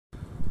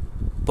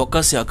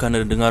Podcast yang akan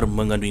anda dengar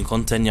mengandungi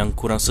konten yang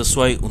kurang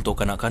sesuai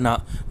untuk kanak-kanak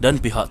dan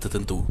pihak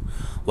tertentu.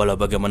 Walau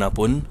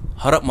bagaimanapun,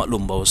 harap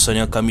maklum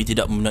bahawasanya kami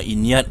tidak mempunyai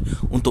niat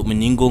untuk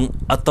menyinggung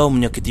atau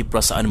menyakiti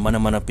perasaan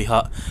mana-mana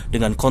pihak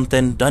dengan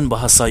konten dan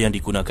bahasa yang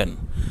digunakan.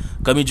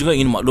 Kami juga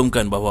ingin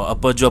maklumkan bahawa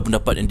apa jua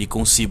pendapat yang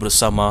dikongsi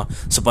bersama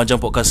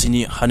sepanjang podcast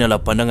ini hanyalah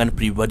pandangan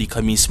peribadi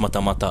kami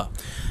semata-mata,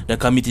 dan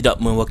kami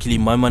tidak mewakili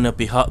mana-mana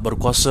pihak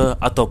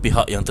berkuasa atau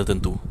pihak yang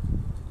tertentu.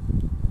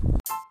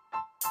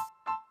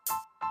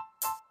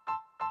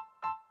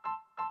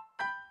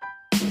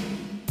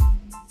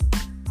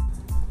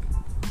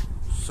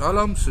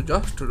 Salam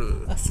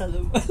sejahtera.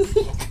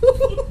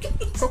 Assalamualaikum.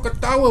 Kau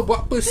ketawa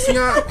buat apa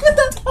siap? Aku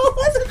tak tahu,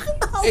 aku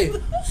tahu.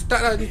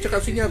 Start lah, dia cakap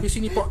sini, habis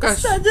sini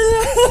podcast. Tak je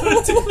lah.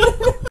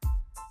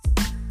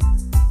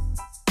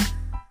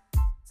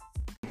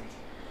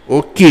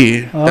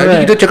 Okay, tadi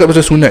Alright. kita cakap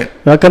pasal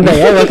sunat. Welcome back,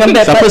 welcome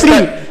back. Siapa Part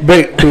start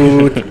back to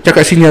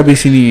cakap sini habis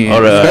sini?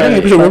 Alright. Sekarang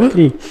episod berapa?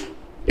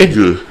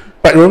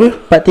 Part berapa?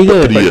 Part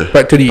 3.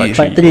 Part 3.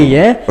 Part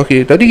 3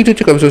 Okay, tadi kita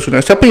cakap pasal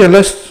sunat. Siapa yang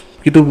last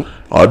kita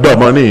Adam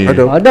lah ni.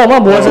 Ada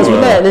mah buat pasal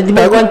sunat. Dan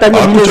tiba orang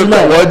tanya Aku bila cakap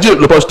sunat. wajib,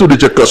 lepas tu dia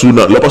cakap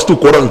sunat, lepas tu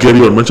korang carry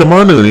on. Macam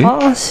mana ni?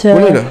 Asyik.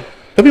 boleh lah.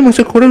 Tapi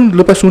masa korang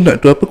lepas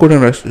sunat tu, apa korang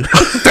rasa?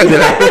 Tak ada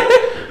lah.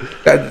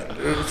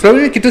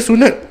 Selalunya kita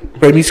sunat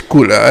primary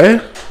school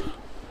lah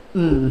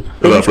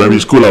Yalah,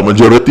 primary school lah.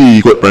 Majority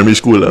ikut primary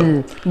school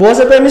lah.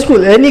 Buat pasal primary school.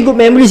 Any good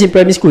memories in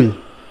primary school?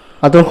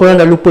 Atau korang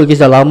dah lupa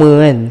kisah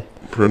lama kan?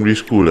 Primary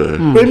school lah.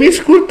 Primary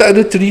school tak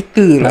ada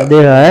cerita lah. Tak ada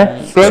lah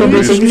Primary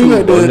Primary school school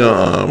ada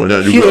banyak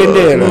juga. here and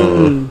there lah.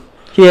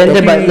 Here and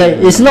there, but like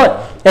it's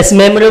not as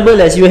memorable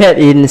as you had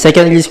in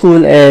secondary school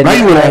and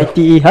Melayu lah.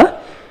 ITE, ha?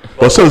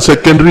 Pasal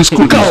secondary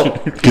school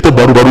kita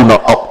baru-baru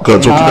nak up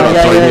kan. So kita nak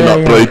try ni, nak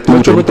try itu.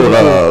 Betul, Contoh betul,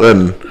 lah kan.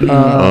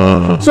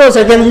 So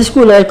secondary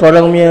school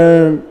korang punya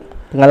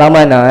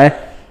pengalaman lah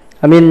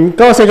I mean,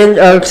 kau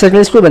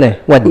secondary school mana?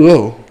 Wan?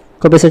 Oh,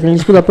 Kau pergi secondary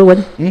school apa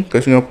Wan?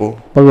 kat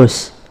Singapura.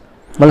 Bagus.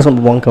 Mana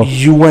sama buang kau?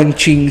 Yuan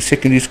Ching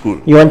Secondary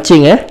School. Yuan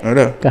Ching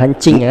Ada. Ke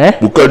Hancing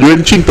Bukan Yuan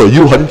Ching tau,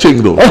 you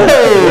hancing tu.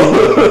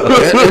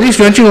 At least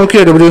Yuan Ching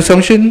okay daripada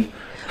Assumption.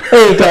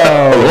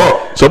 kau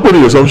Siapa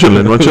dia assumption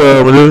lain macam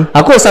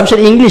Aku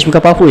assumption English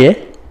bukan apa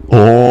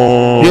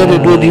Oh. Dia ada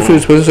dua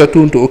difference. Pasal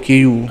satu untuk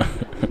OKU.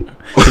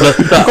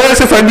 Kau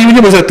rasa Fandi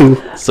punya pasal satu?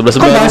 Kau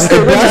Sebelah-sebelah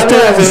bastard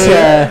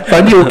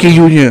Fandi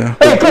OKU nya.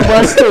 Kau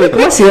bastard.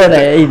 Kau masih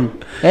nak in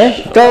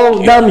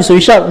kau dalam Yusof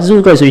Ishak.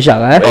 Zul kau Yusof Ishak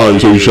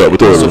Yusof Ishak,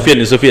 betul. Sufian.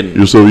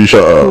 Yusof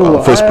Ishak,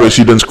 first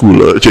president school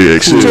lah.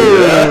 Cik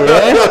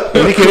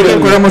Jadi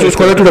kira korang masuk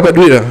sekolah tu dapat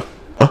duit lah.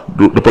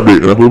 dapat duit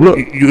kenapa pula?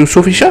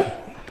 Yusof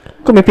Ishak?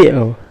 Kau mepek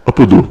kau.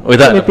 Apa tu? Oh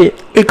tak, Mepek.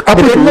 Apa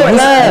tu? Note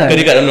lah.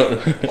 dia kat dalam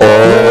note.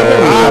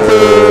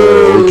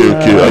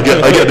 Okay.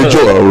 I get the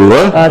joke lah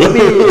bro. Tapi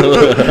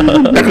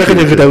Tak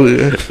kena ketawa.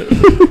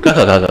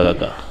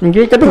 Kakak.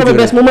 okay, tapi kau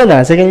best moment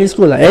lah secondary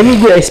school lah. Any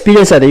good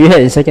experience that you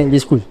had in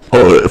secondary school?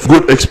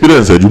 Good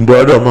experience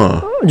jumpa Adam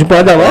lah.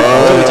 Jumpa Adam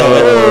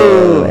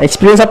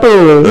experience apa?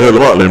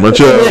 Lemak lain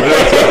macam.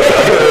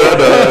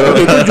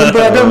 Okay, tu jumpa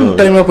Adam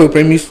time apa?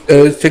 Primary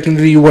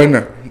secondary one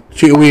lah.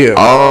 Straight away lah.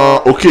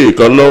 Okay,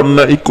 kalau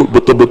nak ikut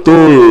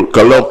betul-betul,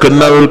 kalau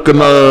kenal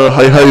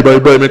hi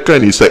bye mereka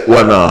ni sec 1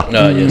 lah.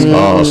 Yes.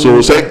 So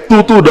sec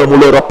 2 tu dah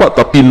mula rapat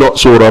tapi not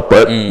so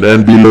rapat.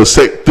 Dan bila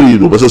sec 3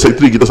 tu, pasal sec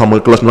 3 kita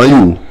sama kelas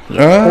Melayu.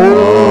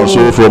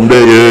 So from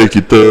there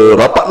kita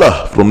rapat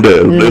lah. From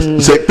there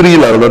sec 3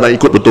 lah kalau nak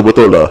ikut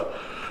betul-betul lah.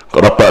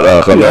 Rapat lah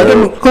kalau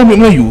Adam, kau ambil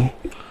Melayu?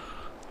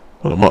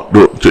 Alamak,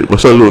 duk cek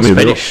pasal lu ni.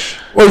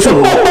 Spanish. Oh, so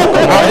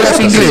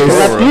bahasa Inggeris.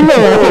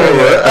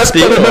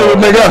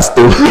 Megas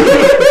tu.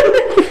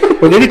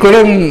 Oh, jadi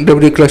korang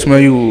daripada kelas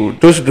Melayu.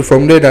 Terus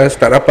from there dah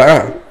start rapat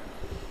lah.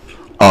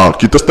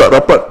 Kita start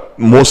rapat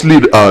mostly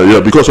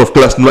because of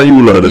kelas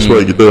Melayu lah. That's why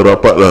kita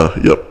rapat lah.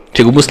 Yup.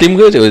 Cikgu Muslim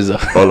ke Cikgu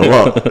Izzah?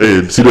 Alamak.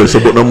 Serius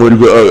sebut nama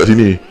juga kat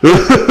sini.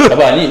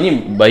 Apa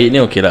ni baik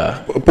ni okey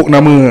lah. Pok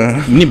nama.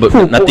 Ni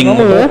nothing.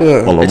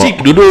 Alamak. Actually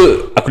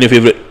dulu aku punya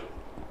favourite.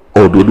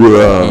 Oh, dua-dua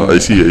lah.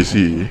 I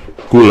see.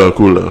 Cool lah.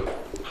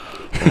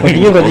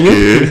 Continue.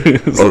 Okay.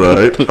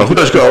 Alright. Aku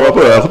tak cakap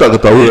apa-apa. Aku tak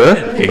ketawa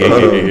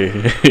Okay.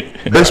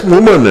 Best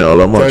moment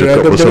alamak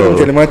cakap pasal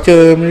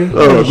macam-macam ni.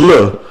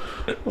 Itulah.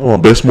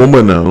 Best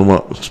moment lah.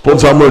 Alamak. Pun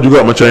sama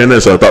juga macam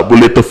NS lah. Tak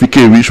boleh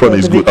terfikir which one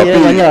is good.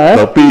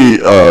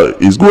 Tapi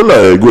it's good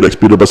lah. Good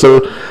experience.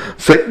 Pasal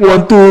sec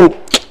 1 tu,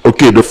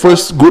 okay, the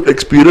first good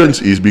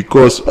experience is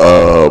because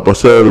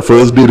pasal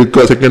first day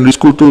dekat secondary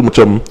school tu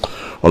macam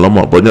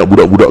alamak, banyak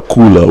budak-budak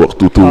cool lah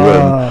waktu tu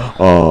kan.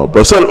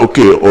 Pasal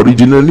okay,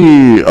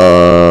 originally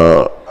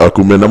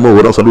aku main nama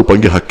orang selalu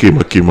panggil Hakim.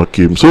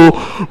 So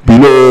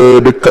bila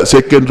dekat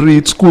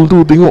secondary school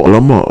tu tengok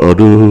alamak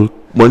ada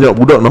banyak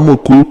budak nama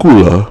cool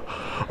lah.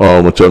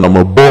 Macam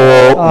nama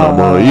Bob,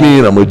 nama ini,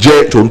 nama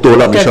Jack, contoh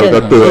lah misal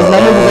kata.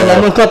 Nama bukan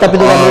nama kau tapi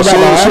tu nama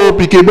So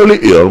fikir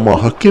balik,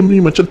 alamak Hakim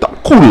ni macam tak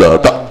cool lah,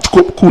 tak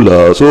cukup cool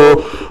lah. So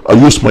I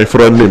use my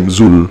friend name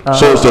Zul.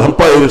 So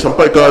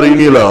sampai ke hari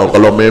ni lah,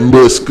 kalau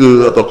members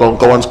ke atau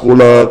kawan-kawan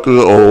sekolah ke,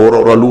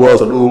 orang-orang luar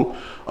selalu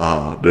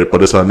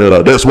Daripada sana lah.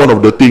 That's one of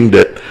the thing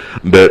that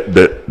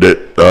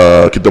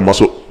kita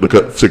masuk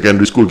dekat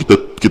secondary school,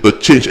 kita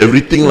change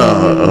everything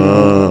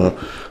lah.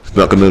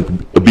 Nak kena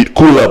a bit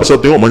cool lah.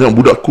 Pasal tengok banyak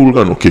budak cool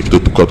kan. Okay, kita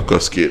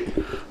tukar-tukar sikit.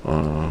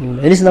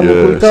 At least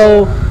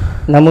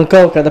nama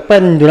kau kat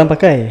depan diorang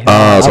pakai.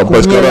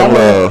 Sampai sekarang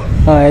lah.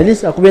 At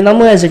least aku punya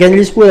nama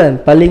secondary school kan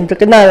paling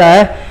terkenal lah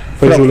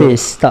Frog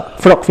face. Tak,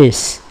 Frog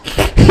face.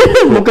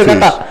 Muka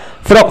katak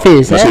Frog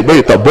face. Nasib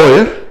baik tak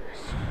boy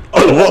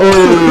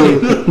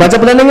Macam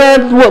pernah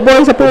dengar Work boy.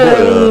 Siapa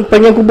yang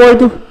panggil aku boy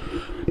tu?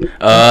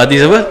 Di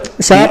siapa?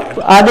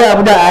 Ada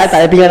budak tak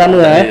payah pingat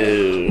nama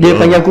Dia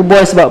panggil aku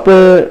boy sebab apa,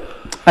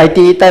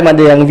 ITE time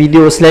ada yang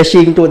video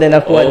slashing tu. Dan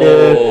aku ada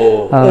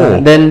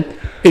dan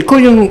kau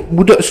yang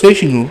budak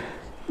slashing tu?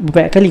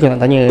 banyak kali kau nak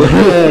tanya.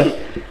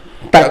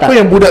 Tak. Kau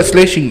yang budak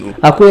slashing tu?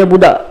 Aku yang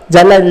budak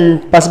jalan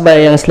pass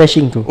by yang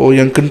slashing tu. Oh,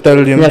 yang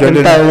kental yang jalan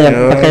kental yang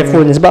pakai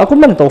phone. Sebab aku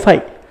mana tahu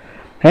fight.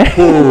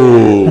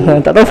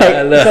 Tak tahu fight.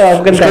 So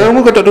aku kental. Sekarang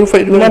pun kau tak tahu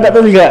fight juga? Memang tak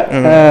tahu juga.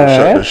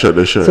 Shut.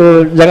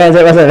 So jangan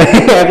cakap pasal.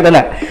 Aku tak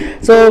nak.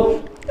 So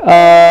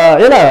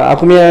yalah,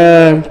 aku punya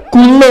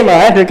cool name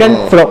lah kan.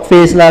 Frog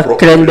face lah,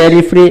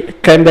 cranberry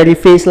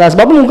face lah.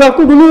 Sebab muka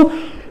aku dulu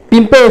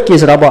pimple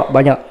case rabak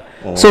banyak.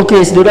 So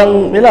case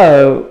diorang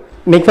yalah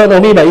make fun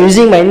of me by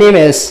using my name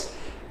as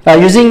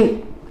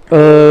using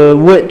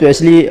word to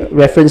actually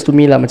reference to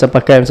me lah, macam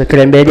pakai macam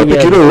cranberry. Tapi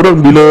kira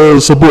orang bila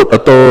sebut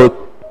atau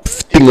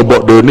think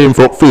about the name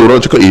Frog face, orang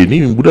cakap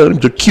ni budak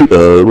ni macam cute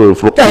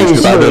Frog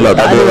face. Tak ada lah.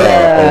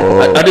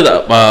 Ada tak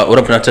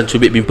orang pernah macam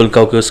cubit pimple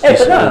kau ke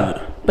skis?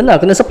 Pernah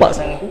kena sepak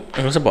sangat.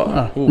 Kena sepak?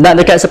 Nak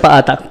dekat sepak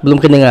tak, belum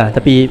kena lah.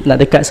 Tapi nak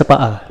dekat sepak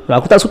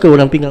aku tak suka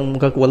orang pinggang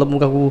muka aku, walaupun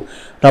muka aku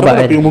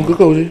rabak kan. Tapi muka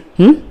kau je.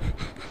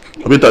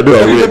 Tapi tak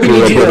ada awet tu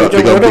apa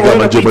nak pegang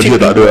manja-manja,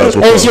 tak ada lah.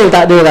 Sure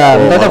tak ada lah.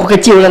 Kalau aku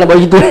kecil orang nak buat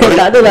gitu.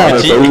 Tak ada lah.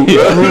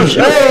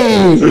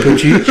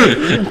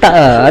 Tak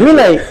lah. I mean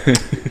like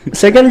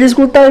secondary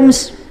school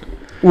times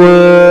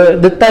were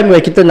the time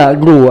where kita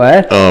nak grow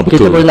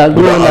kita boleh nak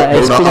grow, nak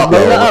experience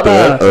banyak lah.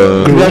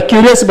 We are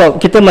curious about,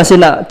 kita masih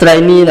nak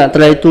try ni, nak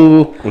try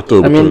tu.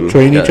 Betul.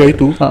 Try ni, try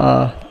tu.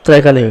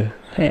 Try colour.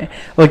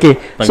 Okay.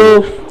 So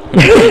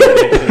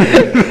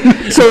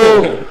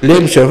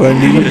Lem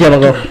Syafandi. Diam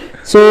kau.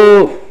 So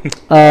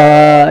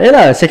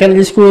yalah,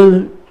 secondary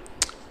school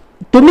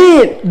to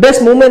me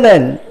best moment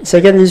kan.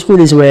 Secondary school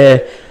is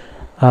where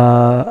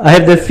I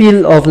have the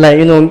feel of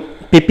like, you know,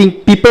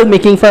 people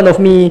making fun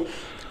of me,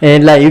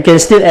 and like you can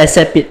still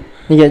accept it.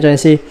 You get what I'm trying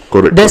to say?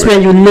 Correct. That's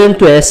when you learn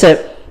to accept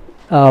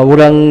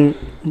orang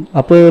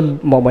apa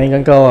mau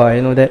mainkan kau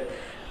you know that.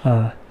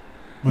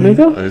 Main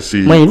kau? I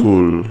see. Main?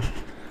 Cool.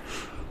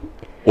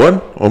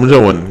 Macam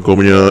Wan, kau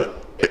punya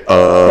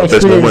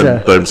best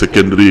moment time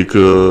secondary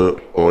ke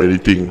or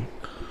anything?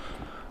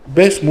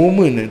 Best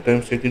moment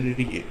time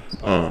secondary.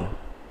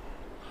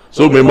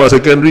 So memang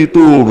secondary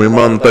tu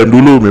memang time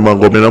dulu memang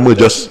kau punya nama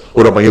just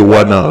orang panggil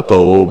Wan lah,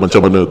 atau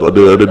macam mana tu?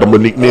 Ada nama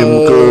nickname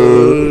ke?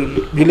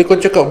 Bila kau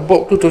cakap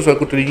Bob tu, terus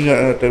aku teringat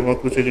lah time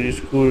aku secondary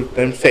school,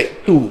 time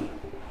Sec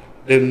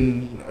 2.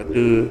 Dan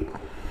ada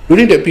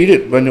during that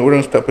period banyak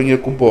orang start panggil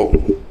aku Bob.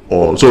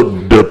 Oh, so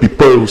the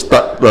people who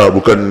start lah,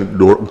 bukan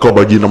kau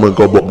bagi nama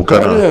kau Bob, bukan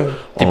lah.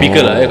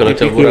 Typical lah kalau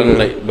macam orang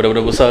like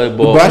budak-budak besar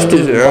Bob.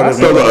 Bastard lah.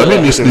 I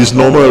mean this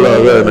normal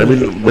lah kan. I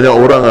mean banyak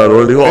orang lah,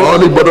 orang tengok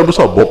ni badan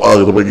besar Bob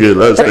kita panggil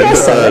lah,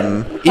 standard kan.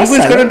 Even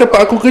sekarang tempat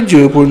aku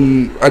kerja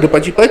pun ada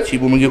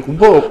pakcik-pakcik pun panggil aku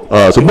Bob.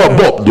 Sebab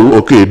Bob tu,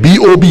 okay,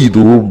 B-O-B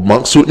tu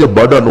maksudnya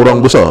badan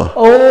orang besar.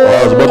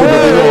 Sebab tu dia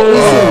tengok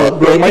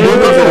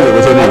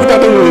aku tak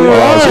tahu.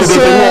 So dia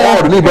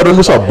tengok ni badan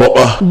besar Bob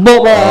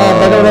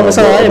badan orang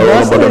besar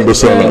badan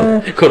besar.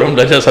 Korang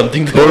belajar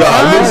something tu.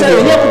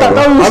 Ini aku tak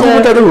tahu. Aku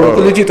pun tak tahu. Aku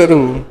legit tak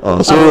tahu.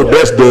 So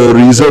that's the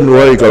reason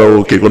why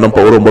kalau okay, kau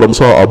nampak orang badan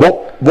besar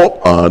Bob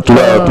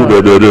itulah tu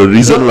the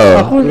reason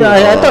lah. Aku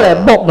tahu lah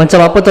Bob macam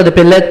apa tu, dia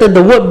punya letter,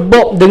 the word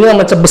Bob dengar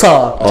macam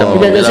besar.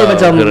 Dia say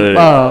macam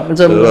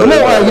macam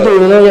gemuk lah gitu.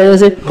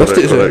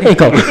 Bastard sah.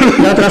 Kau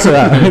jangan terasa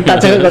lah. Tak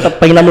cakap kau tak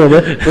panggil nama apa.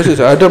 Bastard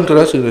sah. Adam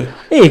terasa lah.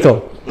 Kau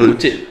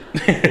Cik.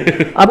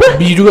 apa?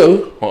 B juga tu.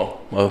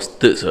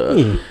 Bastard sah.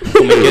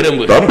 Kau main keren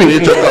pun. Tapi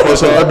ni cakap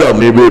pasal Adam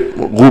ni,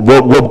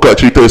 gua buka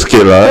cerita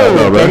sikit lah.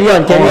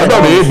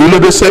 Adam ni bila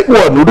dia sec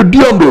 1 dia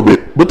diam tu,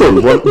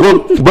 betul.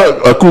 Sebab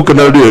aku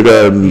kenal dia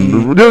kan.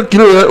 Dia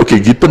kira okay,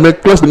 kita punya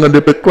kelas dengan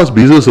dia punya kelas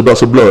beza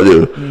sebelah-sebelah je.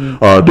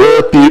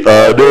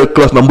 Dia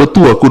kelas number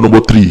 2, aku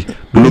number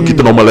 3. Dulu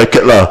kita normal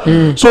leket lah.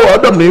 So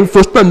Adam ni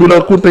first time bila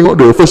aku tengok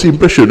dia, first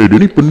impression dia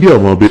ni pendiam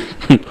lah,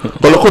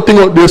 Kalau kau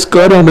tengok dia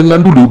sekarang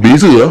dengan dulu,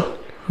 beza lah.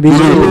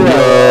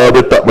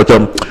 Dia tak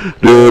macam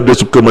dia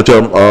suka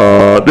macam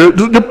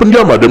dia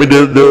pendiam lah. Dia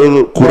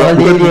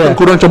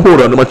kurang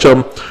campur lah. Dia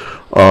macam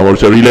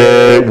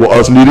relax, buat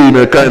sendiri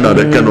kan,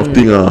 that kind of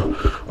thing lah.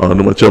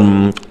 Dia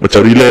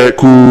macam relax,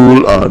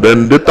 cool,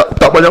 dan dia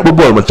tak banyak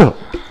berbual macam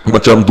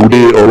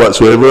today or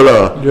whatsoever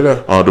lah.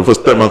 The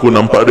first time aku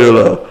nampak dia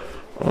lah.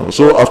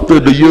 So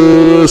after the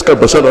years kan,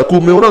 pasal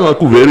aku punya orang,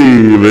 aku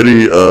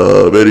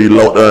very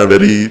loud lah,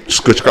 very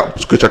suka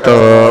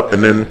cakap,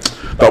 and then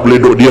tak boleh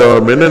duduk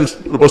diam. And then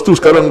lepas tu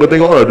sekarang kau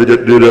tengok lah, dia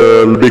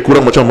dah lebih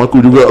kurang macam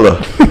aku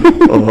jugalah.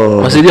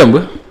 Masih diam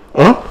ke?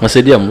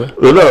 Masih diam ke?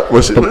 Yalah,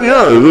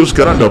 tu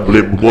sekarang dah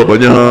boleh buat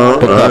banyak.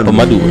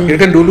 Pemadu. Kira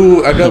kan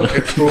dulu ada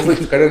extrovert,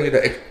 sekarang dia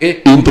dah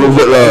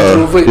Introvert lah.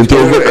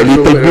 Introvert a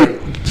little bit.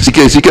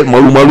 Sikit-sikit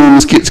malu-malu,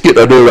 sikit-sikit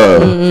ada lah.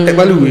 tak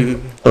malu je.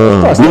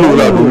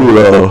 Dulu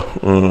lah.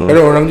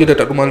 Kadang orang je dah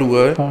tak malu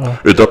lah.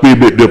 Tapi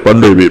babe, dia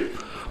pandai babe.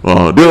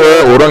 Dia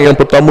orang yang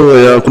pertama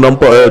yang aku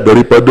nampak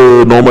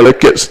daripada normal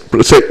acad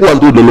Sec 1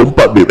 tu dia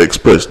lompat babe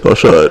express.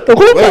 Dahsyat.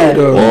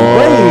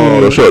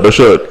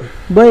 Dahsyat.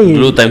 Baik.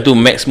 Dulu time tu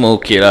Max semua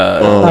okey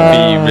lah. Tapi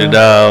bila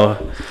dah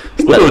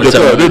Betul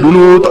cakap, dia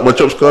dulu tak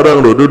macam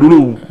sekarang tu. Dia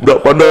dulu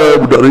budak pandai,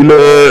 budak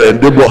relax, and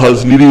dia buat hal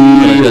sendiri.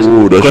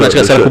 Kau nak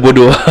cakap sekarang aku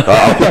bodoh.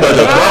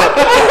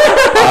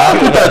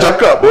 Aku tak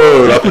cakap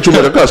pun. Aku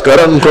cuma cakap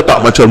sekarang kau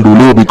tak macam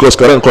dulu, because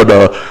sekarang kau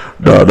dah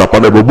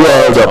pandai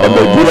berbual, dah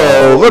pandai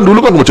gurau. Kan dulu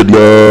kan macam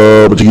dia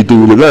macam gitu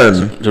je kan.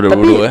 Sudah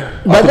bodoh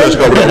Aku tak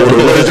cakap budak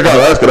bodoh. Aku cakap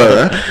lah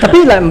sekarang Tapi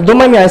like, don't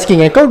mind me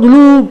asking kau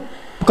dulu,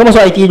 kau masuk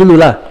IT dulu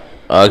lah.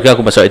 Kan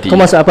aku masuk IT. Kau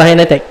masuk apa, high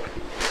tech?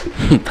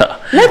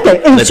 Tak.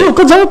 Netec? So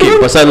kau jauh tu?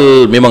 Pasal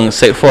memang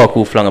Sec 4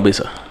 aku flang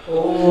habis lah.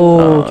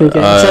 Okay.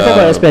 Sec 4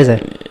 kau express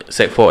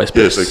Sec 4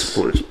 express. Yes,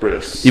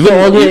 express. Even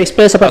all the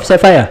express sampai Sec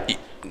 5 lah?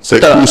 Sec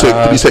 2, Sec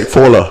 3, Sec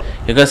 4 lah.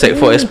 Ya kan Sec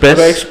 4 express.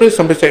 Kalau express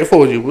sampai Sec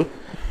 4 je pun.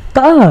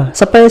 Tak lah,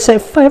 sampai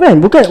Sec 5 kan?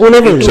 Bukan O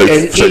level.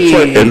 Sec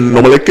 5 and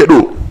normal acad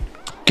tu.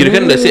 Kira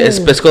kan let's say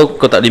express kau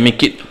tak boleh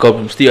make it, kau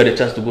mesti ada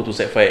chance to go to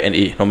Sec 5 and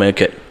A normal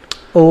acad.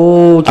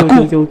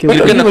 Okay. Kau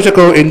tak macam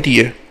kau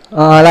NT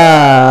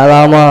Alah,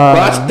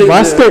 alamak.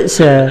 Bastard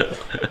saya.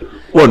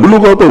 Wan, dulu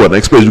kau apa Wan?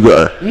 Express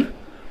juga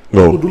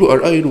Aku dulu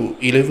RI tu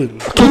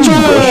 11.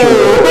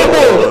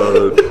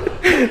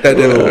 Tak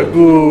ada.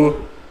 Aku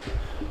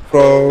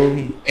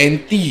from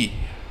NT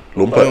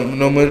Lompat.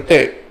 normal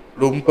tech,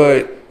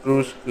 lompat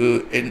terus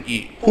ke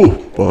NE.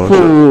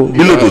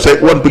 Bila tu Sec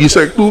 1 pergi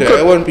Sec 2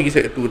 Sec kan? 1 pergi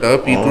Sec 2.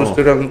 Tapi terus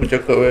terang aku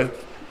cakap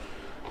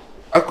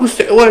aku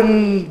Sec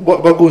 1 buat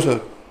bagus lah.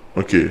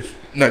 Okay.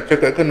 Nak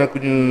cakapkan aku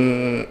punya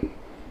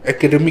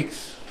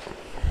academics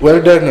well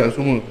done lah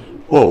semua.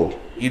 Wow.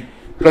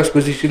 Plus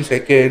position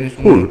second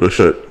semua.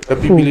 Dahsyat.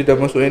 Tapi bila dah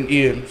masuk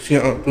NA kan,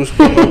 siap terus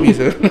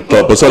habis lah.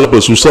 Tak pasal apa,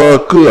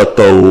 susah ke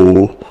atau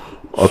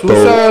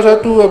Susah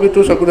satu, habis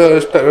terus aku dah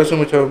start rasa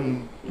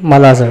macam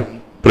Malas lah.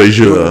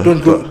 pressure lah.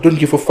 don't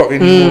give a fuck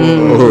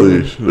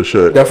anymore.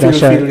 Dahsyat. Dah feel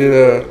je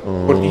lah.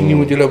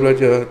 Continue je lah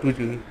belajar, tu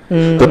je.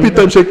 Tapi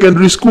time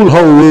secondary school,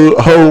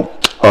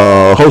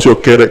 how's your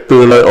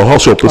character like, or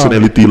how's your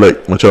personality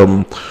like?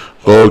 Macam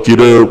kau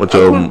kira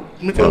macam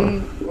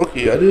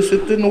okay, ada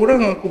certain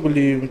orang aku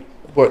boleh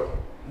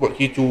buat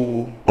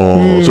kecoh.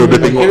 So dia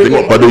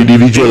tengok pada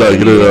individual lah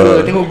kira lah.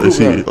 Tengok group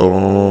lah.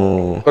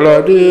 Kalau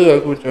ada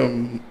aku macam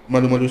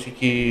malu-malu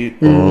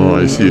sikit.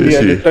 I see.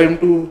 Ada time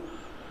tu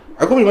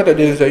aku memang tak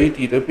ada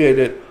anxiety, tapi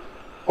ada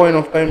point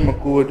of time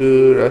aku ada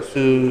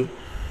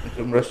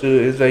rasa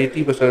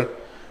anxiety pasal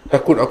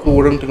takut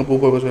orang tengah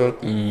berbual pasal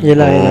aku.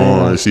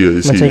 Yelah. I see.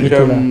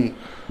 Macam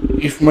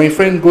if my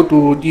friend go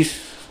to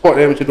this spot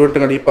macam diorang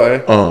tengah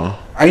lepak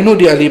I know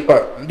dia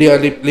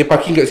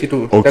lepaking kat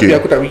situ, tapi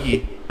aku tak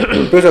pergi.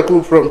 Terus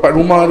aku from part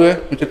rumah tu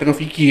macam tengah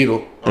fikir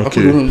tu.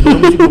 Aku dulu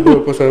mesti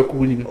berbual pasal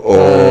aku ni.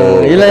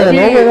 Yelah,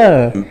 normal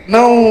lah.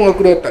 Now aku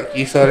dah tak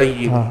kisah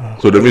lagi.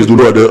 So that means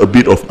dulu ada a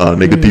bit of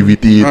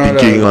negativity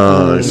thinking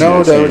lah.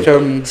 Now dah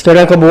macam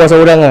sekarang kau berbual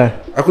seorang lah.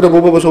 aku dah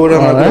berbual pasal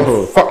orang lah.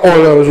 Fuck all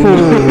lah semua.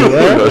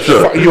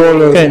 Fuck you all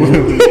lah semua.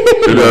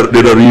 Dia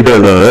dah rebel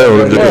lah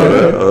orang cakap.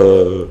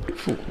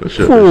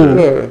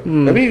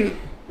 Tapi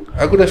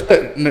aku dah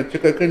start nak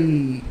cakapkan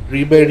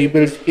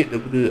rebel sikit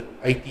daripada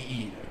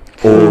ITE.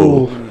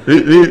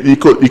 Ni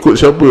ikut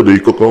siapa tu?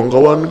 Ikut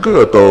kawan-kawan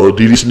ke atau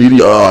diri sendiri?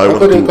 Aku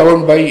ada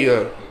kawan baik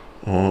lah.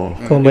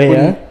 Kawan baik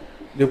lah.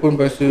 Dia pun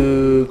bahasa,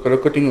 kalau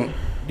kau tengok,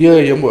 dia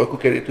yang buat aku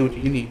karakter macam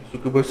ni.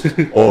 Suka bahasa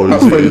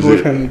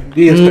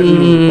dia yang start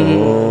dulu.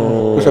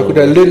 Terus aku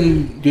dah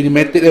learn dia ni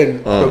method kan.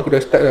 So aku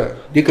dah start lah.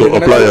 Dia kena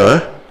apply lah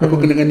aku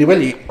kena dengan dia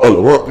balik.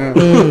 Alamak.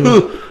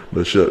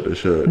 Dahsyat.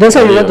 That's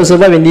how you want to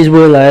survive in this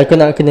world lah. Kau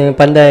nak kena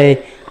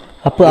pandai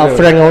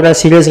upfront dengan orang,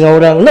 serius dengan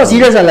orang. Not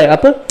serious lah, like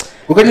apa,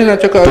 bukannya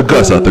nak cakap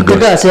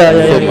tegas lah.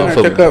 Nak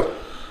cakap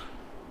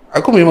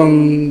aku memang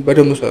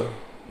badan besar.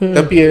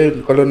 Tapi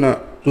kalau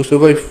nak to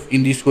survive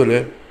in this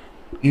world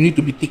you need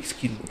to be thick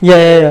skin.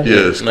 Yeah.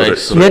 Yes,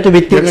 Nice. You have to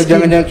be thick skin.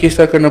 Jangan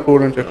kisahkan apa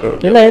orang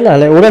cakap. Yelah,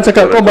 like orang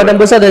cakap kau badan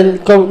besar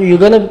dan kau you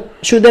gonna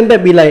shoot them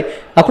back, be like,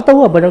 aku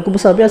tahu lah badan aku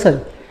besar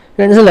biasa.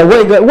 Kan like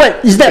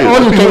what is that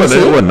all you can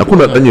say? Aku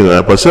nak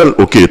tanya pasal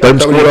time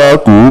sekolah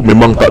aku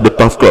memang tak ada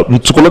tough club.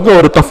 Sekolah kau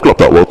ada tough club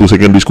tak waktu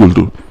secondary school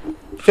tu?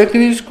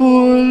 Secondary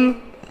school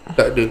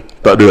tak ada.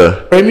 Tak ada lah.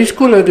 Primary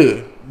school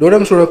ada.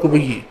 Diorang suruh aku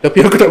pergi,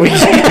 tapi aku tak pergi.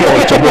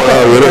 Cabut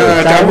lah.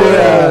 Cabut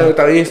lah,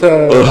 tak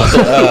kisah.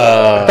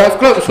 Tough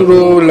club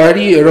suruh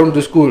lari around the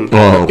school.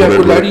 Tapi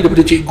aku lari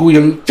daripada cikgu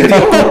yang cari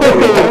aku.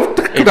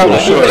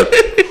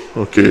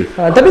 Okay.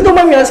 Tapi tu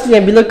mami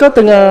asking bila kau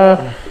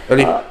tengah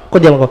Kali. Kau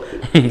diam kau.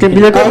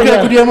 Bila kau Okay,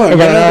 aku diam lah.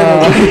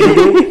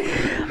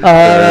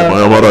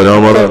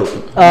 Jangan marah.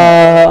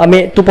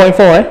 Ambil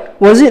 2.4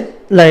 Was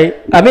it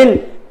like, I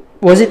mean,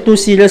 was it too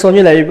serious on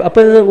you? Like,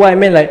 what I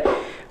meant like,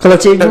 kalau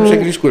cikgu Time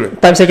secondary school.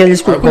 Time secondary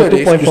school Aku ada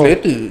excuse 2.4.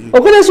 letter. Oh,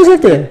 kau dah excuse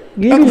letter?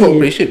 Aku buat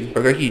operation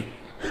pakai kaki.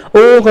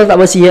 Oh, kalau tak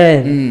bersih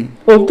kan.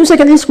 Oh, tu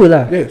secondary school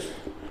lah. Yes.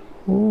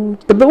 Oh,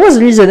 but what's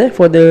the reason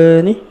for the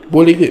ni?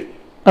 Boleh ke?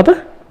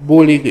 Apa?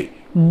 Boleh ke?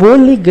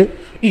 Boleh ke?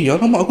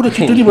 Alamak, aku dah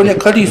cerita ni banyak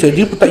kali saya.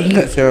 Dia pun tak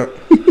ingat saya.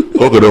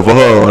 Kau kena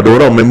faham, ada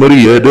orang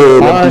memory dia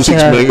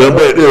 126 MB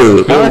dia.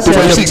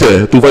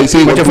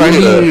 256 Macam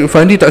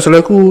Fandi tak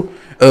salah aku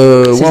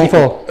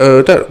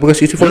 64. Tak, bukan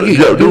 64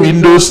 gig. dia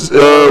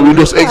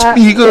Windows XP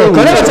ke?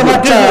 Kau dah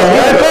macam-macam.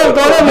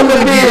 Kau dah Bukan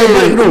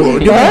gigabyte tu.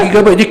 Dia bukan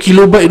gigabyte, dia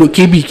kilobyte tu.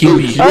 KB.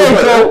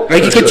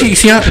 Lagi kecil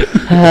siap.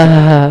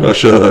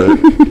 Asyik.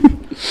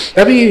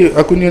 Tapi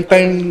aku ni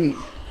time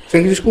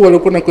secondary school,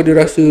 walaupun aku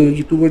ada rasa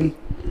gitu pun,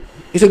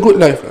 it's a good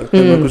life lah.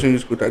 Time aku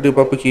secondary school, tak ada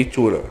apa-apa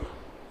kecoh lah.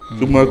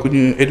 Cuma aku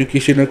punya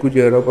education aku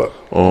je dapat.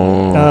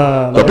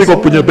 Tapi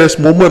kau punya best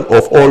moment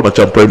of all,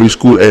 macam primary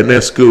school,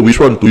 NS ke, which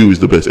one to you is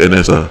the best?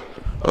 NS lah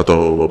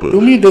atau apa?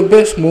 To me the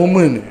best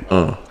moment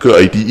ke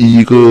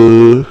ITE ke,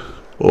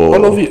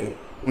 all of it.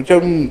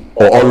 Macam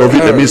all of it,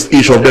 that means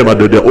each of them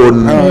ada their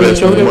own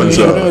best moments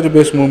lah. The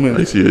best moment.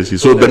 I see.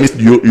 So that means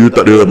you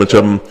tak ada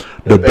macam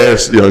the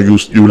best yang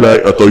you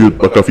like atau you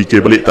bakal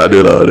fikir balik, tak ada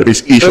lah. That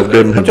means each of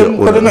them have their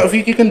macam own. kalau nak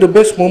fikirkan the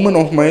best moment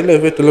of my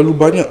life terlalu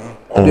banyak.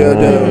 Dia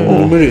ada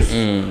numerous.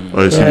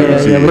 I see.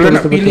 Kalau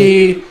nak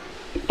pilih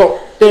top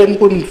 10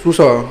 pun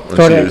susah.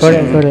 Correct.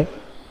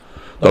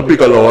 Tapi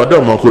kalau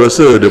Adam, aku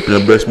rasa dia punya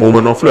best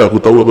moment of life,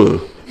 aku tahu apa.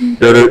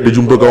 Dia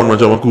jumpa kawan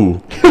macam aku.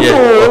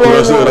 Aku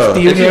rasa lah.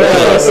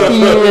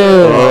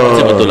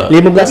 Betul lah.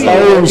 15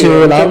 tahun je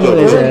lama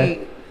je.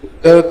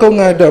 Kau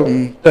dengan Adam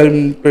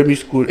time primary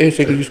school,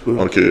 secondary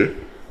school. Okay.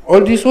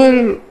 All this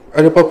while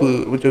ada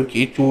apa-apa macam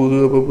kecoh ke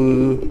apa-apa?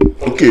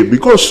 Okay,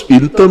 because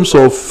in terms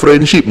of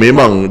friendship,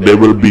 memang there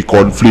will be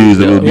conflicts,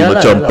 there will be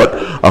macam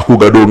aku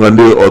gaduh dengan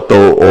dia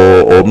atau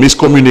or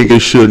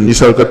miscommunication,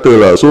 misal kata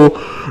lah. So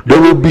there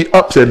will be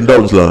ups and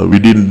downs lah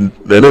within.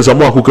 And then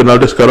sama aku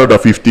kenal dia sekarang dah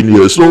 15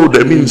 years. So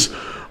that means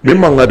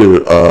memang ada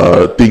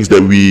things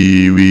that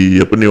we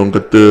apa ni orang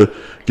kata,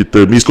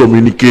 kita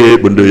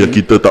miscommunicate, benda yang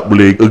kita tak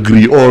boleh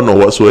agree on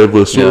or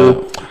whatsoever.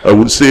 So I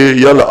would say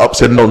yalah,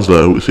 ups and downs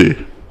lah, I would say.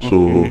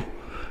 So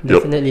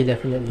Definitely.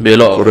 Be a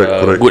lot of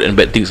Correct. good and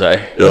bad things lah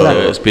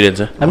experience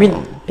I mean,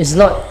 it's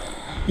not,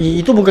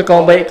 itu bukan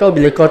kawan baik kau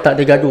bila kau tak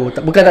ada gaduh.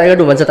 Bukan tak ada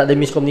gaduh, macam tak ada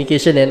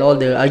miscommunication and all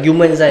the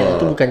arguments kan.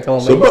 Itu bukan kawan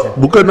baik. Sebab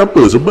bukan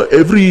apa, sebab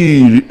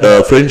every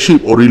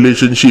friendship or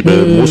relationship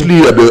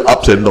mostly ada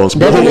ups and downs.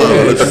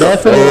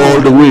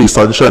 All the way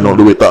sunshine, all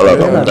the way tak lah,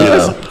 tak mungkin.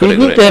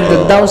 You need to have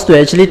the downs to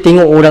actually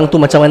tengok orang tu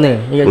macam mana.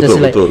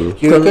 Betul.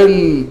 Kira kan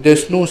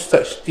there's no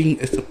such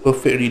thing as a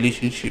perfect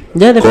relationship.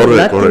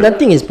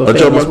 Nothing is perfect.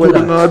 Macam aku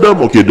dengan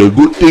Adam, okay, the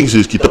good things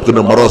is kita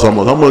kena marah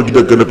sama-sama,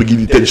 kita kena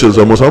pergi detention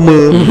sama-sama,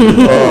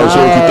 so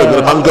kita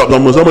kena tangkap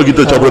sama-sama,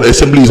 kita cabut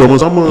assembly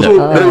sama-sama. So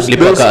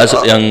lepas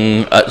kat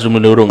yang semua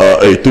dorong.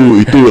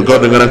 itu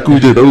kau dengan aku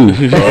je tahu.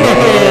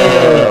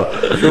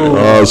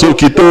 So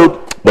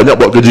kita banyak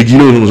buat kerja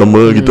gila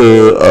sama-sama, kita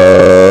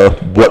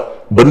buat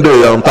benda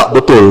yang tak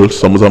betul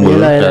sama-sama.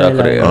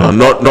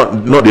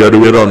 Not the other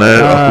way around.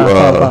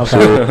 So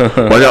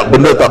banyak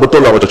benda tak betul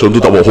lah, macam contoh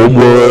tak buat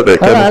homework,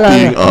 that kind of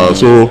thing.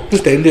 So itu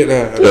standard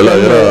lah.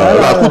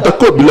 Yalah. Aku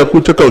takut bila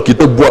aku cakap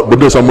kita buat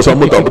benda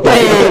sama-sama tak betul,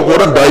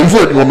 orang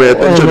divert my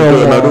attention to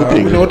another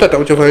thing. Punya otak tak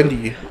macam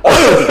Fandi.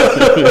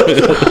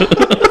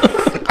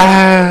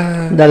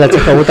 Dah lah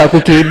cakap otak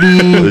aku KB.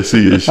 I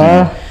see.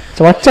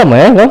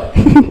 Macam-macam kau.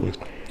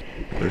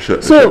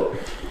 So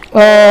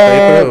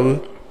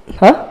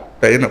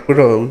Tak payah nak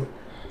perau.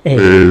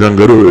 Jangan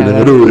gaduh.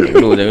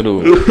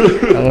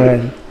 Jangan.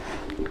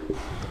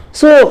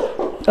 So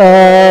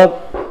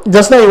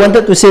just now you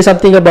wanted to say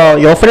something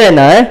about your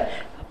friend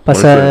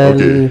pasal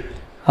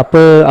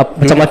apa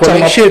macam-macam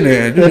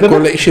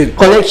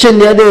collection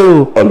dia ada.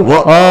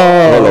 Alamak.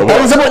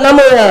 Tak sebut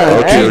nama lah.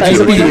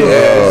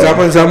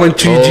 Zaman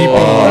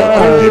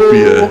 3GP.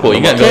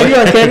 Ingat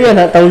Carry on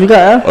nak tahu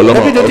juga.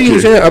 Tapi tadi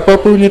saya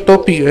apa-apa punya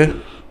topik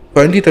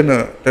Fandi tak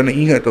nak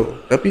ingat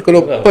tau. Tapi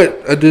kalau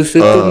part ada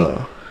certain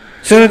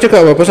saya nak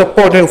cakap pasal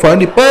pot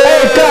Fandi Kau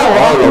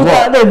aku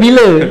tak ada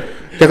bila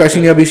cakap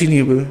sini habis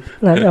sini apa.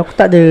 Aku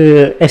tak ada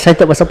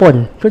excited pasal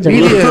pon. Kau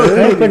jangan.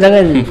 Kau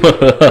jangan.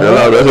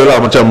 Yalah, biasalah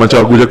macam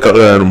aku cakap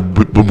kan,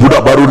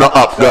 budak baru nak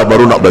up kan,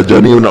 baru nak belajar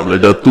ni, nak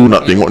belajar tu,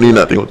 nak tengok ni,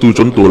 nak tengok tu,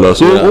 contohlah.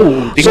 So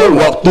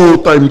waktu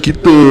time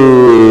kita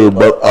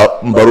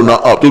baru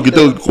nak up tu,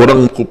 kita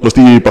korang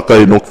mesti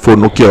pakai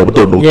phone Nokia,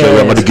 betul? Nokia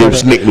yang ada game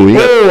Snake tu,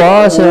 ingat?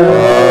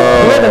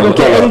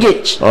 Nokia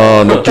Engage.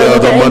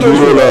 Nokia zaman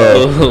dulu lah.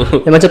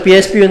 Yang macam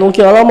PSP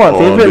Nokia, alamak,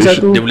 favorite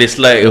satu. Dia boleh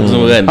slide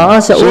semua kan.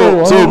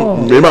 So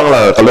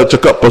memanglah kalau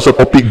cakap pasal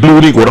topik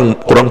blue ni, korang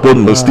pun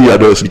mesti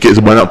ada sedikit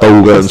sebanyak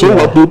tahu kan. So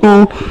waktu tu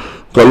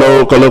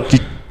kalau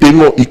kita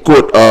tengok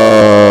ikut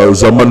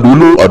zaman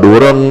dulu ada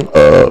orang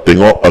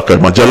tengok pakai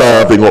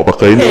majalah, tengok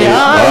pakai ni.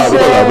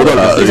 Betul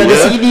lah. Ada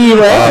CD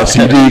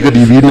CD ke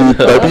DVD.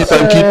 Tapi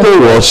time kita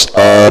was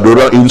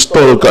diorang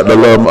install kat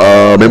dalam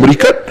memory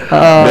card,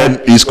 then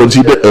is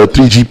considered a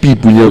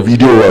 3GP punya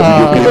video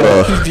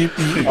player.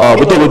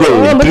 Betul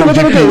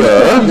 3GP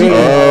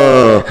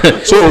lah.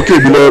 So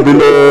okay, bila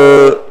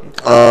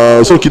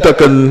so kita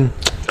akan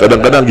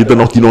kadang-kadang kita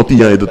naughty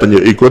yang kita tanya,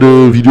 kau ada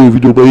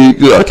video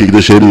baik ke? Okay, kita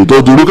share it.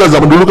 Dulu kan,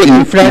 zaman dulu kan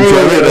infrared,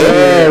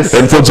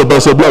 handphone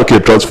sebelah-sebelah, okay,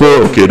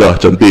 transfer, okay dah,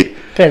 cantik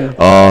kan.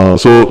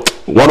 So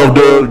one of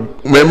the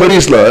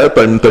memories lah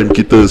time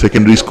kita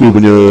secondary school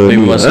punya.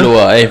 Memang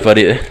slow lah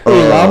Farid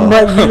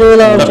lambat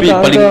gila lah. Tapi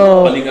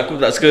paling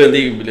aku tak suka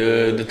nanti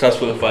bila the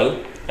transfer file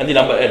nanti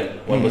lambat kan,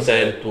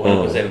 1%,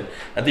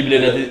 200%. Nanti bila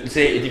nanti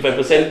say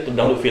 85% to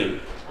download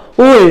file.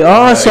 Oi,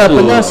 saya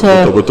pernah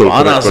betul.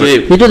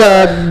 Itu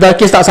dah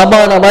kes tak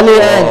sabar nak balik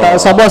kan.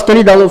 Tak sabar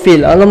sekali download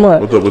file.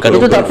 Alamak. Betul.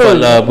 Itu tak apa.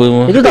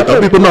 Itu tak apa.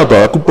 Tapi pernah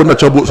tak aku pernah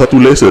cabut satu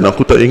lesson,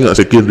 aku tak ingat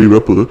secondary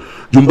berapa.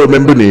 Jumpa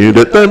member ni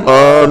that time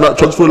nak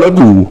transfer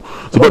lagu.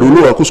 Sebab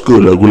dulu aku suka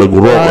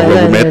lagu-lagu rock,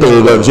 lagu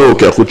metal kan. So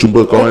okay, aku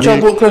jumpa kawan ni.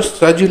 Cabut kelas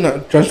saja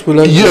nak transfer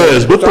lagu.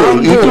 Yes,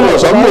 betul. Itulah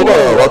sama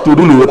lah. Waktu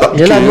dulu tak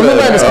fikir. Yalah, dulu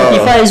kan ada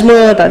Spotify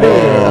semua tak ada.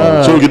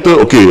 So kita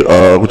okay,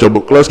 aku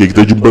cabut kelas,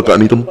 kita jumpa kat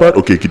ni tempat,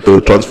 okay,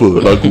 kita transfer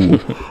lagu.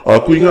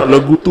 Aku ingat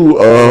lagu tu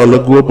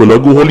lagu apa?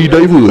 Lagu Holy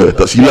Diver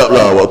tak silap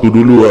lah waktu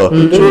dulu lah.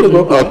 So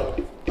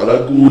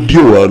lagu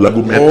Dio lah,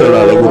 lagu metal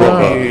lah, lagu rock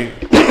lah.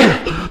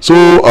 So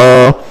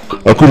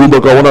aku jumpa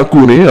kawan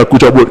aku ni, aku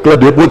cabut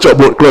kelas, dia pun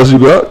cabut kelas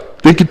juga.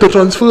 Then kita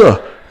transfer lah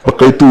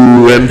pakai tu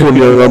handphone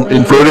yang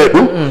infrared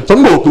tu.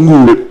 Sanggup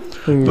tunggu.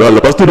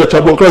 Lepas tu dah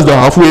cabut kelas,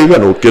 dah halfway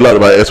kan. Okay lah,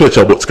 as well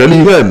cabut sekali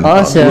kan.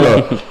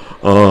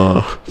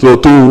 So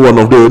tu one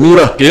of the ni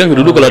lah. Kira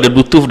dulu kalau ada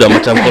Bluetooth dah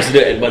macam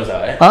consider advance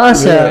lah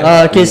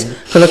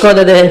kalau kau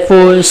ada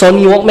handphone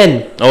Sony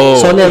Walkman,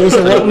 Sony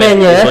Ericsson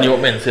Walkman ya. Sony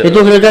Walkman itu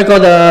kira kau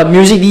dah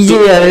music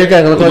DJ lah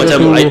kan. Kalau kau macam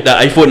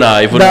dah iPhone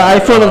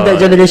iPhone of that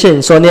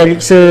generation, Sony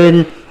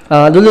Ericsson.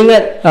 Dulu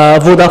ingat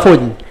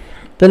Vodafone.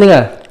 Tahu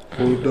dengar?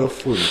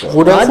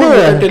 Vodafone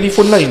ada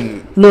telefon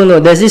lain. No,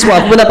 there's this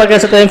one. Aku pernah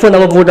pakai satu handphone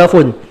nama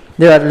Vodafone.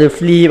 Dia ada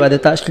flip, ada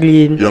touch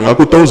screen. Yang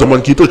aku tahu zaman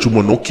kita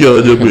cuma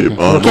Nokia je babe.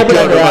 Nokia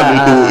kan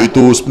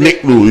itu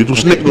Snake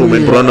tu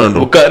main peranan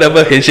tu. Buka dah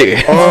apa, handshake.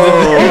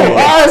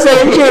 Saya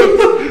handshake.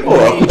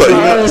 Aku tak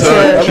ingat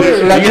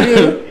Lagi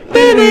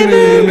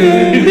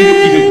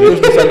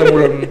terus salam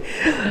orang.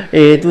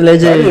 Itu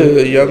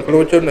legend. Yang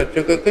kalau macam nak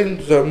cakap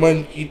kan,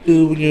 zaman kita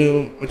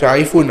punya macam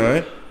iPhone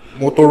lah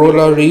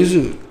Motorola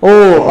Razr.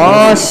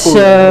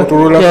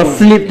 Motorola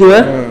flip tu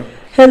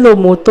Hello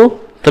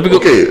Moto. Tapi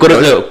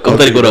korang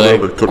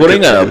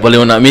ingat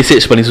paling nak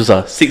message paling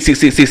susah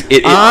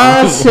 6666888.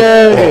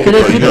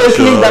 Kena triple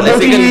click, double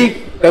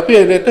click. Tapi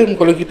at that time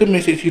kalau kita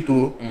message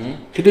situ,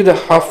 kita dah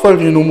hafal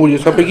je nombor je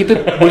sampai kita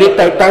boleh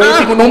tak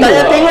tengok nombor.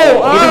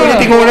 Kita boleh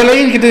tengok orang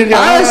lain, kita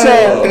kan.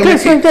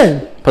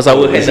 Pasal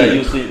our hands are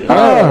used to it.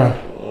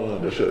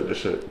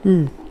 Dahsyat.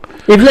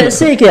 If let's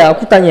say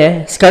aku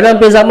tanya sekarang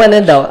punya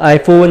zaman dah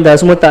iPhone dah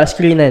semua touch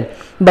screen kan.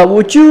 But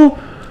would you,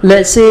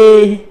 let's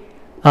say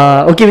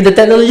with the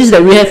technologies that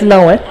we have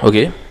now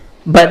okay,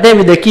 but then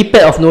with the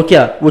keypad of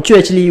Nokia, would you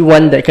actually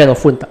want that kind of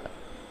phone tak?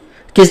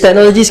 Case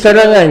teknologi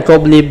sekarang kan, kau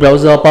boleh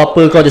browser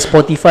apa-apa, kau ada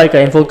Spotify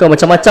kat handphone kau,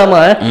 macam-macam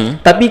lah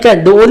Tapi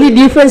kan, the only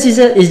difference is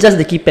just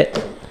the keypad.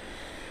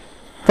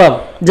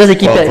 Faham? Just the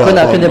keypad. Kau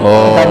nak kena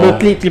double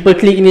click, triple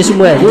click ni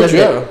semua kan. Just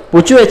that.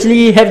 Would you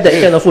actually have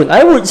that kind of phone?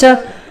 I would.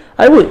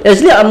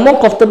 Actually, I'm more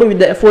comfortable with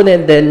that phone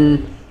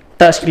than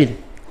touch screen.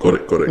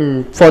 Correct.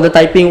 For the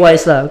typing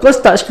wise lah. Because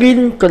touch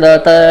screen, kau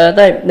dah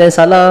type then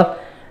salah,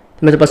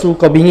 lepas tu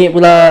kau bingit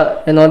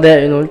pula and all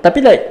that, Tapi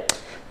like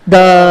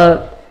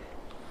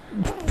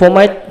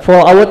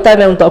for our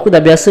time untuk aku dah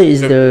biasa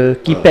is the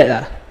keypad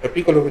lah.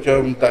 Tapi kalau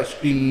macam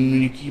touch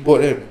screen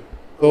keyboard kan,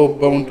 kau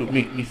bound to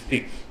make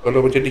mistakes.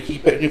 Kalau macam di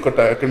keypad ni, kau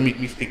tak akan make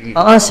mistake ni.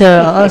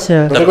 Pasal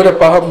kau dah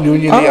faham dia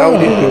punya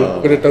layout dia,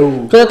 kau dah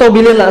tahu. Kau dah tahu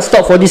bila nak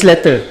stop for this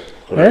letter.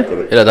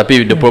 Yalah,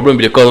 tapi the problem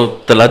bila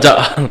kau terlajak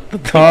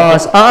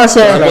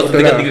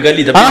tekan 3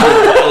 kali tapi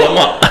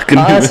lama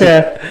kena.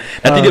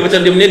 Nanti dia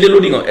macam dia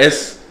loading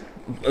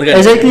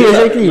Exactly.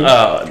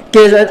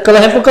 Kalau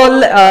handphone kau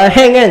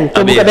hang kan,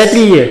 kau buka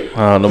bateri je.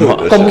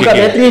 Kau buka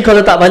bateri, kau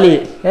letak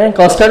balik.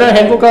 Kalau sekarang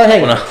handphone kau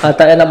hang,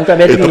 tak payah nak buka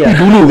bateri. Tapi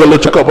dulu kalau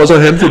cakap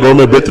pasal handphone,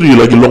 normal bateri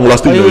lagi long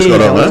lasting dari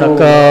sekarang.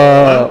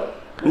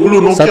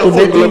 Dulu Nokia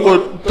phone kalau kau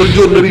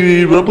terjun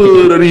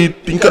dari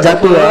tingkat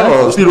jatuh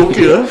still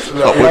okay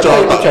tak pecah,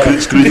 tak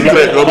screen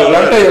crack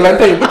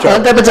lantai pecah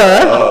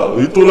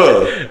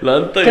itulah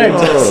lantai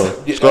pecah.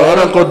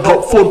 Sekarang kau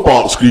drop phone,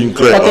 screen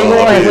crack. Kau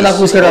tengok handphone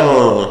aku sekarang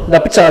dah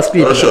pecah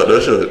screen.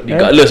 Dahsyat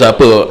regardless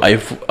apa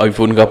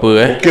iPhone ke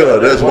apa okay lah,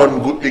 that's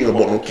one good thing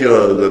about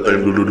Nokia that time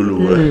dulu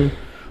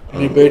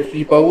Ini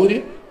battery power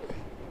dia,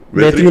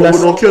 battery power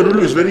Nokia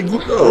dulu is very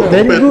good tau.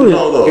 Very good.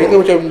 Kira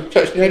macam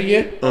charge ni hari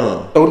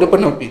tahun depan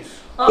habis.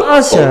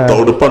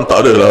 Tahun depan tak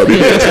ada lah.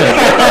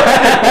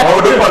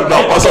 Tahun depan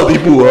tak pasal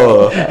tipu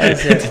lah.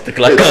 Cerita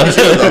kelakar.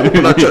 Aku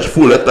pernah charge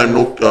full time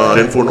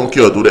handphone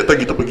Nokia tu. That time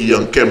kita pergi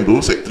yang camp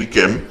tu, Sec 3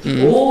 camp.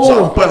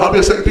 Sampai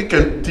habis Sec 3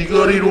 camp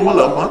 3 hari 2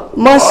 malam.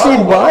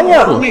 Masih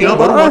banyak.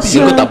 Baru mati.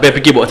 Kau tak payah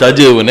fikir bawa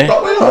charger pun Tak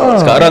payah.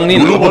 Sekarang ni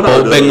Dulu mana power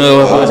ada. bank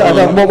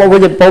Ada bawa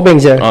power bank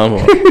je.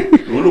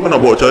 Dulu kan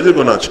nak bawa charger,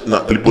 kau nak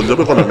telefon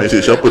siapa, kau nak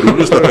message siapa.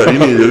 Dulu setakat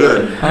ini je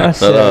kan.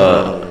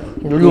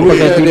 Dulu Dulu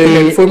pakai ada prepaid.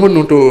 handphone pun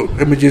untuk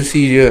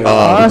emergency je.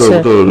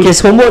 Betul.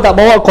 Kes homework tak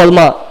bawa, call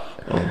mak.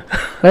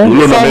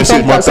 Dulu nak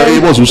message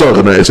matahari pun susah.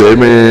 Kena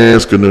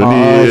SMS, kena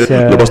ni.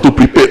 Lepas tu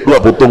prepaid pula,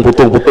 potong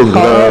kan.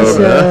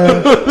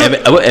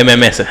 Apa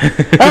MMS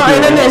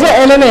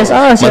MMS.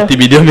 Mati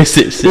video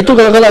message. Itu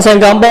kalau saya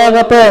gambar ke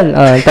apa kan.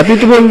 Tapi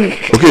itu pun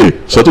Okay,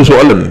 satu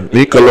soalan.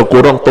 Ni kalau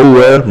korang tahu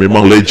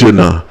memang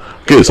legend lah.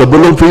 Okay,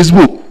 sebelum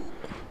Facebook,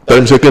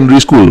 time secondary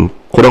school,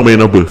 korang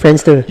main apa?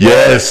 Friendster.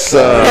 Yes.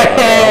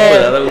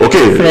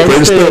 Okay,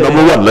 Friendster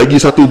number 1.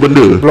 Lagi satu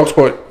benda.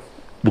 Blogspot.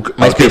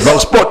 Okay,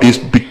 Blogspot is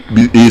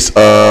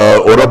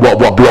orang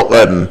buat blog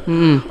kan.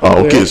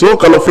 Okay, so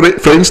kalau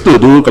Friendster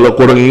tu, kalau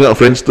korang ingat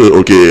Friendster,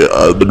 okay,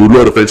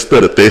 dulu ada Friendster,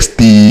 ada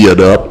Testy,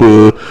 ada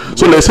apa.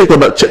 So let's say kau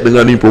nak chat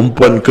dengan ni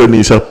perempuan ke ni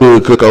siapa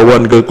ke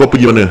kawan ke, kau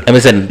pergi mana?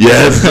 MSN.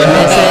 Yes.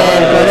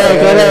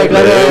 Correct.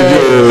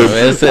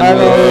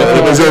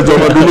 MSN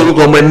Zaman dulu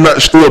kau main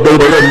nudge tu, apa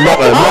kan, knock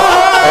kan.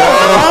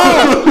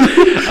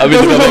 Habis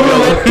tu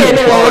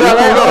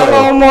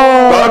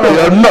Tak ada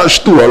yang nudge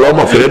tu,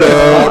 alamak Feda.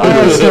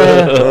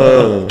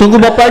 Tunggu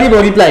berapa hari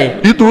baru reply.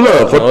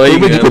 Itulah, kau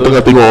ingat kau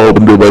tengah tengok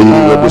benda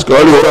baik. Apa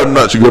sekali orang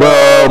nudge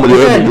geram je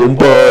kan,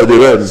 jumpa je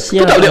kan.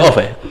 tu tak boleh off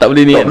tak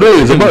boleh ni Tak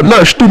boleh, sebab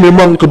nudge tu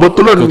memang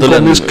kebetulan kau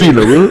punya screen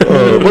apa.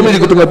 Mana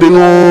je kau tengah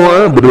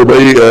tengok benda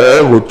baik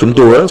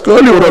contoh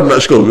sekali orang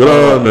nudge kau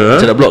geram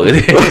macam nak block ke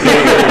ni.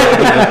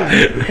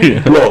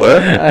 blog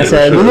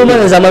Dulu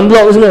mana zaman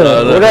blog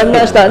semua. Orang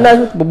nudge tak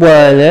nudge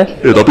berbual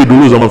tapi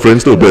dulu zaman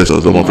Friendster best lah.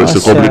 Zaman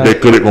Friendster kau boleh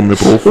decorate kau punya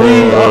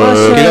profile.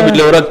 Kira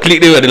bila orang klik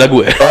dia ada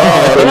lagu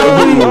Ada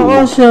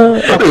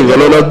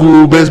kalau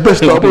lagu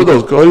best-best tak apa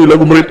tau. Sekali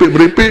lagu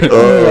merepek-merepek.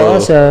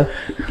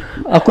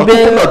 Aku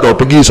pernah tau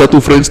pergi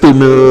satu Friendster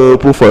punya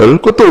profile.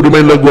 Kau tahu dia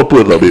main lagu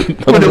apa tak babe?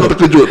 Kau jangan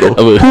terkejut tau.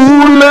 Apa? Who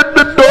let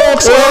the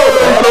dogs out?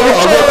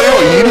 Aku tengok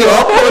ini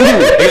apa ni?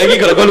 Lagi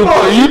kalau kau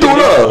lupa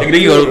itulah.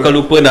 Lagi kalau kau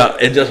lupa nak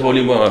adjust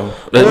volume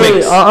dah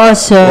mix.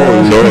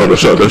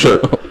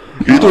 Dahsyat.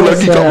 Itu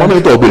lagi kat mana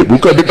tau babe?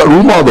 Bukan dekat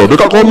rumah tau,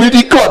 dekat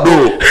community club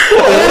tu.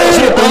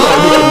 Saya tengok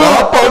ni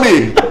kenapa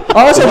ni?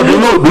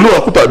 Dulu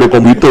aku tak ada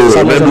komputer.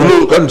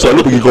 Dulu kan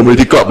selalu pergi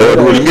community club bayar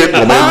RM2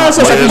 kau main.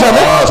 Satu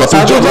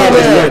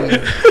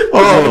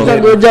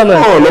jam.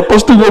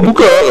 Lepas tu gua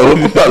buka,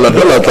 aku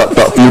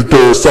tak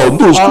filter sound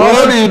tu.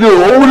 Sekali dia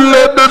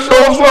let the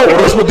dogs out.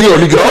 Orang semua tengok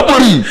ni kenapa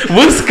ni?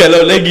 Worst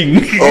kalau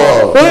lagging.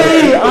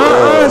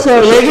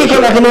 lagi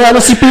kau nak kena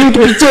CPU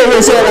tu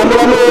kecil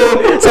lama-lama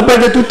sampai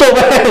dia tutup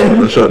kan.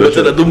 Macam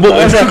nak tumbuk.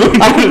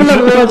 Aku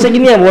pernah macam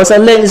gini lah,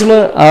 pasal LAN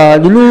semua.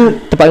 Dulu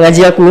tempat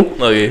ngaji aku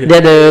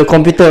dia ada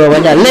komputer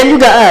banyak. LAN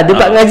juga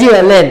tempat ngaji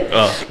lah LAN.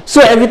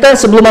 So every time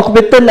sebelum aku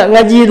pattern nak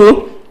ngaji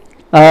tu,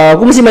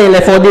 aku mesti main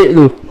Left 4 Dead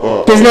tu.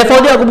 Case Left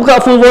 4 Dead aku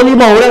buka full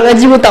volume, orang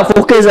ngaji pun tak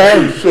fokus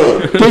kan.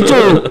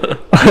 Kecoh.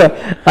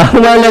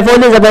 Aku main Left 4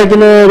 Dead sampai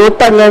kena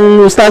rotan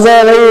dengan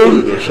ustazah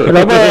lain.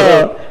 Kenapa?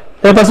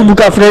 Lepas tu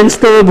buka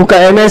Friendster,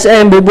 buka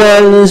MSN,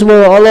 berbual ni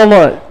semua.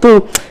 Alamak,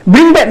 tu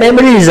bring back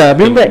memories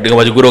bring back.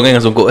 Dengan baju kurung kan,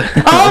 dengan songkok.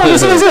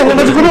 Biasa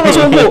dengan baju kurung dengan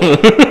songkok.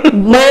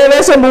 Main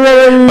MSN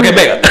berbual. Pakai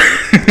bag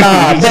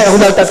bag aku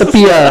dah letak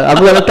tepi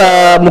aku dah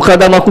letak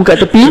mukadam aku kat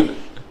tepi.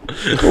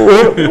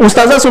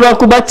 Ustazah suruh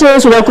aku baca,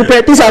 suruh aku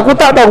praktis. Aku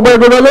tak tahu aku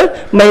boleh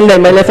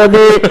main Left 4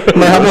 Dead,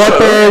 main Hub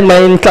Hotel,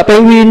 main Club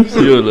Penguin.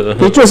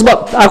 Kecoh sebab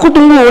aku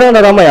tunggu orang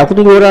dah ramai. Aku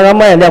tunggu orang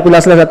ramai dan aku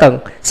last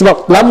datang.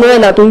 Sebab lama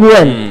nak tunggu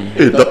kan.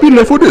 Tapi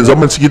Left 4 Dead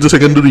zaman kita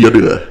secondary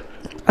ada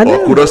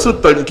aku rasa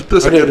time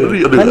kita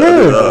secondary ada.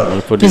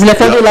 Kes Left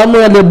 4 Dead lama,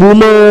 ada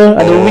Boomer,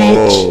 ada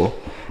Witch.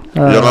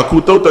 Yang aku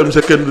tahu time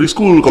secondary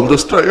school Counter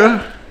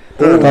Strike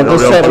Counter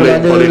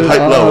Strike paling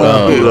hype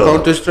lah.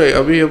 Counter Strike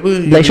habis apa?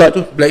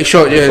 Blackshot.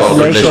 Blackshot yes.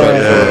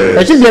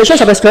 Actually Blackshot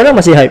sampai sekarang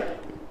masih hype.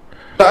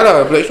 Tak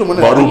lah, Blackshot mana?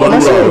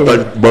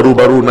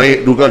 Baru-baru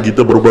naik tu kan,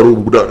 kita baru-baru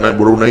budak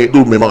baru naik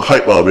tu memang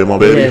hype lah,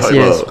 memang very hype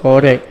lah. Yes,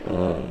 correct.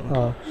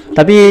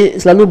 Tapi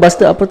selalu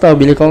Buster apa tahu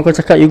bila kawan-kawan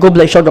cakap you go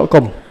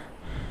blackshot.com.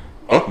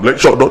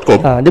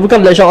 Blackshot.com. Dia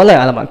bukan Blackshot online.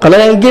 Alamak. Kalau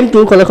yang game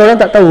tu, kalau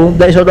korang tak tahu,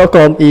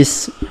 blackshot.com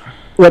is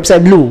website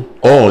blue.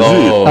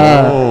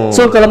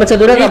 So kalau macam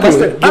diorang nak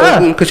Buster,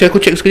 Kasi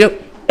aku check sekejap.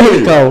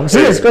 kau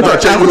serius kau tak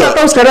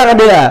tahu sekarang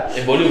ada lah.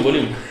 Boleh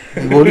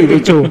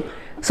kecoh.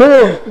 So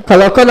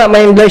kalau kau nak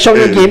main Blackshot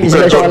game is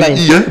Blackshot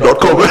online.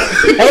 .com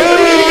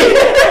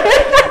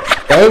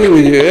Tahu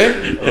je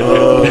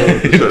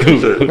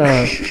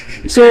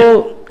So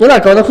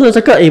yalah, kawan aku dah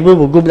cakap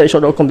bro, go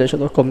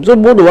blackshot.com. So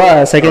bodoh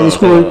lah. Secondary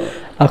school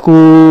aku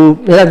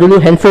yalah dulu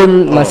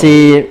handphone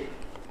masih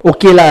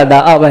okay lah,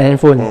 dah up lah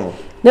handphone.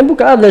 Dia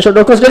buka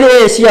blackshot.com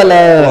sekali. Sial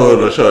lah. Oh,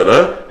 dahsyat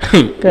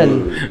Kan.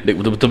 Dia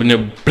betul-betul punya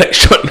black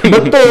shot.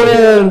 Betul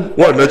ya.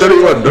 Wan, dah cari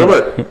Wan, dah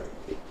dapat.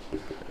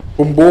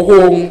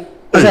 Pembohong.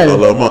 Asal?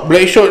 Alamak.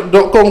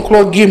 Blackshot.com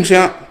keluar games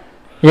ya.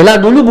 Yelah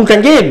dulu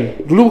bukan game.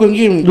 Dulu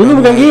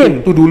bukan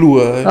game. Tu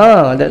dulu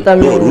that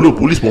time. Dulu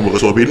polis mau pakai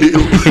suara pendek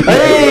tu.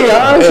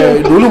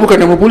 Dulu bukan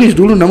nama polis,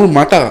 dulu nama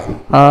mata.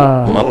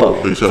 Mata.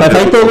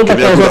 Fighter pun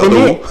pakai suara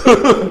pendek.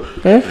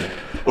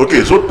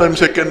 Okay, so time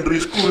secondary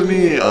school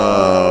ni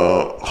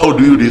how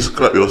do you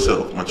describe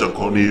yourself? Macam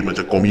kau ni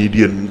macam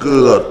comedian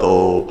ke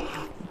atau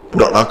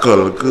budak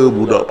nakal ke,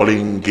 budak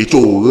paling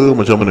kecoh ke,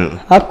 macam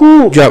mana?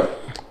 Aku Jap.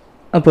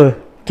 apa?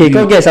 Okay,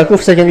 kau guess aku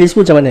secondary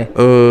school macam mana?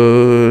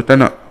 Tak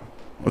nak.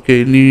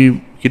 Okay,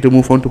 ni kita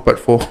move on to part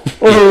 4.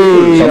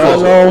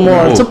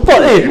 Alamak, cepat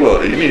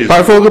Ini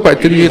Part 4 ke part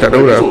 3 tak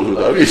tahu lah. episode tu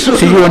tak habis.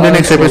 See you on the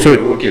next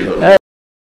episode. Okay.